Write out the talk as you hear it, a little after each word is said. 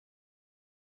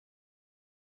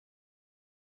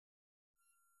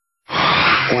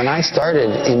When I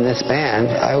started in this band,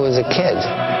 I was a kid.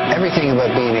 Everything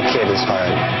about being a kid is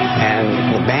hard,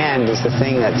 and the band is the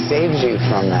thing that saves you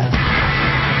from that.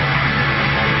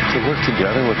 To work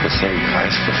together with the same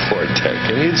guys for 4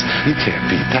 decades, you can't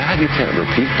beat that. You can't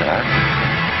repeat that.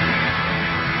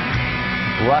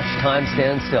 Rush Time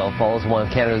Stand Still follows one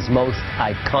of Canada's most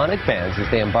iconic bands as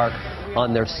they embark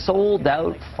on their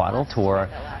sold-out final tour.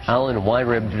 Allan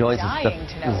Weinrib joins us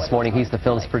this morning. He's the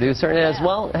film's producer and as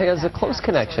well has a close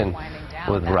connection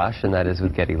with Rush, and that is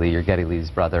with Geddy Lee. You're Geddy Lee's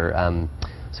brother.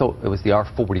 So it was the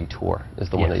R40 tour is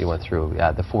the one that you went through,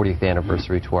 the 40th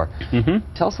anniversary tour.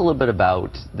 Tell us a little bit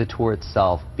about the tour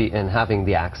itself and having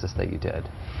the access that you did.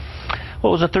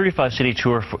 Well, it was a 35-city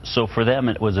tour, so for them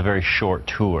it was a very short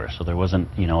tour, so there wasn't,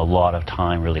 a lot of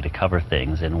time really to cover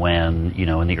things. And when,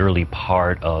 in the early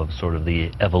part of sort of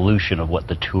the evolution of what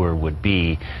the tour would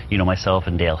be, myself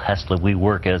and Dale Heslip, we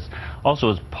work also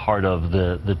as part of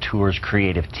the tour's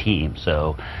creative team.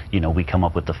 So, we come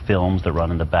up with the films that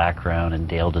run in the background, and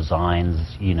Dale designs,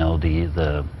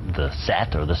 the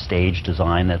set or the stage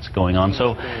design that's going on.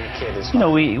 So,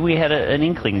 we had an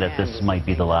inkling that this might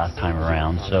be the last time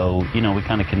around. So, we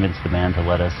kind of convinced the band to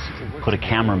let us put a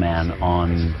cameraman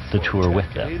on the tour with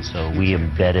them. So we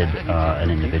embedded an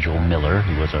individual, Miller,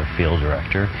 who was our field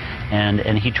director,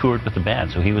 and he toured with the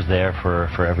band. So he was there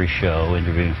for every show,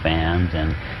 interviewing fans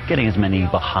and getting as many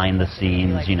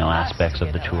behind-the-scenes, aspects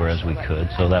of the tour as we could.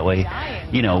 So that way,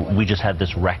 we just had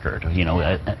this record.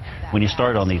 When you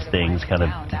start on these things, kind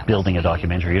of building a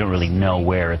documentary, you don't really know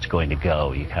where it's going to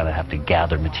go. You kind of have to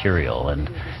gather material,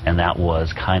 and that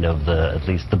was kind of at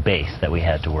least the base that we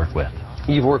had to work with.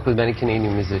 You've worked with many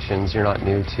Canadian musicians. You're not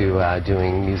new to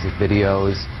doing music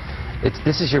videos.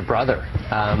 This is your brother.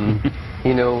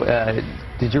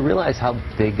 Did you realize how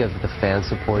big of the fan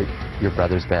support your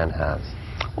brother's band has?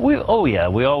 Oh yeah,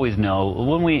 we always know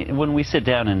when we sit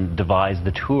down and devise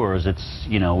the tours. It's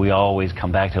we always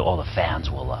come back to, the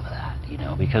fans will love that,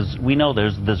 because we know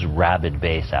there's this rabid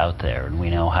base out there, and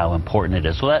we know how important it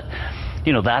is. So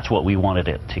that's what we wanted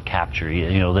it to capture.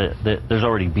 There's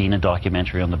already been a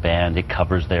documentary on the band. It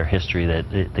covers their history.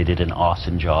 They did an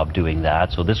awesome job doing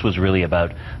that. So this was really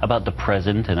about the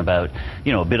present and about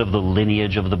a bit of the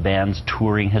lineage of the band's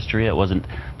touring history. It wasn't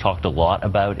talked a lot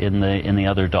about in the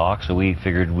other doc. So we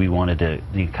figured we wanted to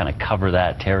kind of cover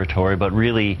that territory, but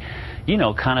really,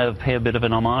 kind of pay a bit of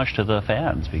an homage to the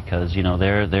fans, because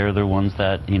they're the ones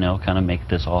that kind of make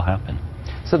this all happen.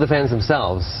 So the fans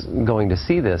themselves going to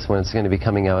see this when it's going to be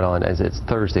coming out on, as it's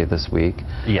Thursday this week.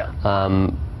 Yeah.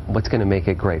 What's going to make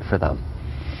it great for them?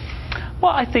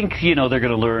 Well, I think, they're going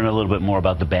to learn a little bit more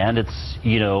about the band. It's,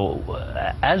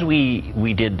 as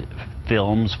we did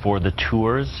films for the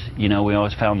tours, we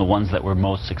always found the ones that were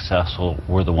most successful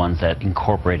were the ones that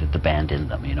incorporated the band in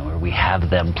them, where we have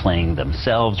them playing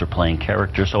themselves or playing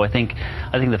characters. So I think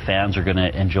the fans are going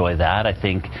to enjoy that. I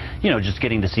think, just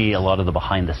getting to see a lot of the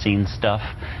behind-the-scenes stuff.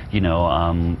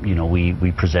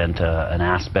 We present an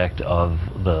aspect of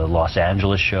the Los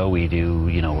Angeles show. We do,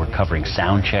 we're covering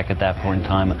sound check at that point in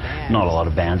time. Not a lot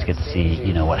of bands get to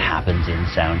see, what happens in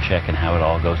sound check and how it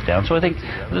all goes down. So I think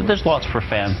there's lots for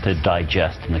fans to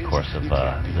digest in the course of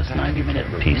this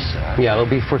 90-minute piece. Yeah, it'll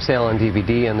be for sale on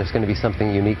DVD, and there's going to be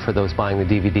something unique for those buying the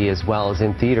DVD as well as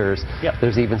in theaters. Yep.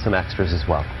 There's even some extras as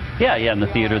well. Yeah, in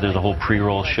the theater there's a whole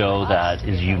pre-roll show that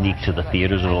is unique to the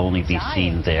theaters. It'll only be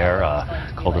seen there,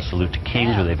 called The Salute to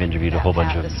Kings, where they've interviewed a whole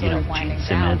bunch of, Gene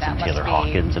Simmons and Taylor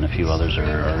Hawkins, and a few others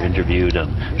are interviewed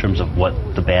in terms of what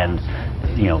the band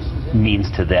means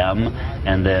to them.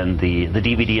 And then the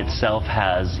DVD itself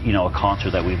has a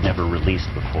concert that we've never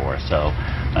released before. So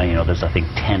there's, I think,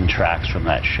 10 tracks from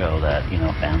that show that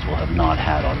fans will have not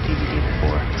had on DVD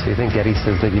before. So you think Geddy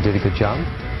says that you did a good job?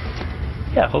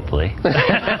 Yeah, hopefully.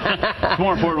 It's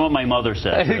more important what my mother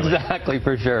said. Really. Exactly,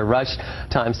 for sure. Rush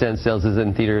Time Stand Still is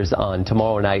in theaters on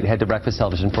tomorrow night. Head to Breakfast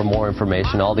Television for more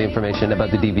information. All the information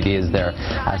about the DVD is there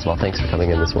as well. Thanks for coming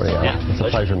in this morning, Alan. It's a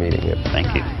pleasure meeting you.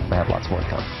 Thank you. I have lots more to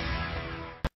come.